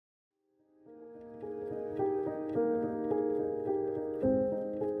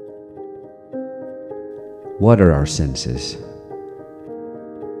What are our senses?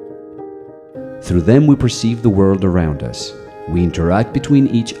 Through them we perceive the world around us. We interact between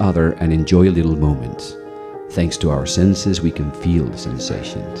each other and enjoy little moments. Thanks to our senses, we can feel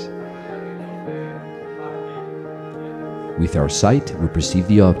sensations. With our sight, we perceive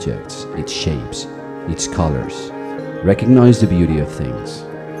the objects, its shapes, its colors, recognize the beauty of things.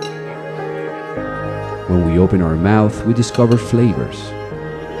 When we open our mouth, we discover flavors.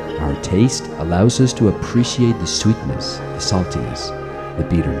 Our taste allows us to appreciate the sweetness, the saltiness, the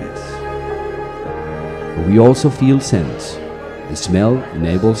bitterness. But we also feel scents. The smell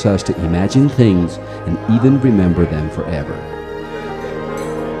enables us to imagine things and even remember them forever.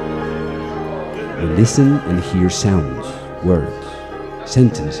 We listen and hear sounds, words,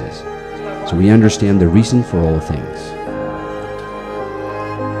 sentences, so we understand the reason for all things.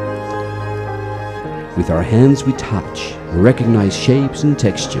 With our hands we touch, we recognize shapes and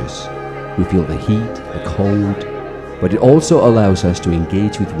textures. We feel the heat, the cold, but it also allows us to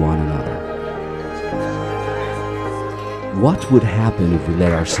engage with one another. What would happen if we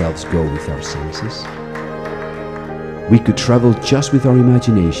let ourselves go with our senses? We could travel just with our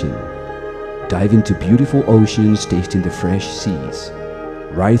imagination, dive into beautiful oceans, tasting the fresh seas,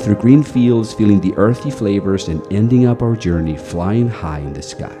 ride through green fields, feeling the earthy flavors, and ending up our journey flying high in the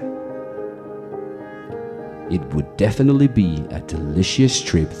sky. It would definitely be a delicious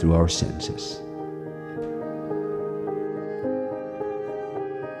trip through our senses.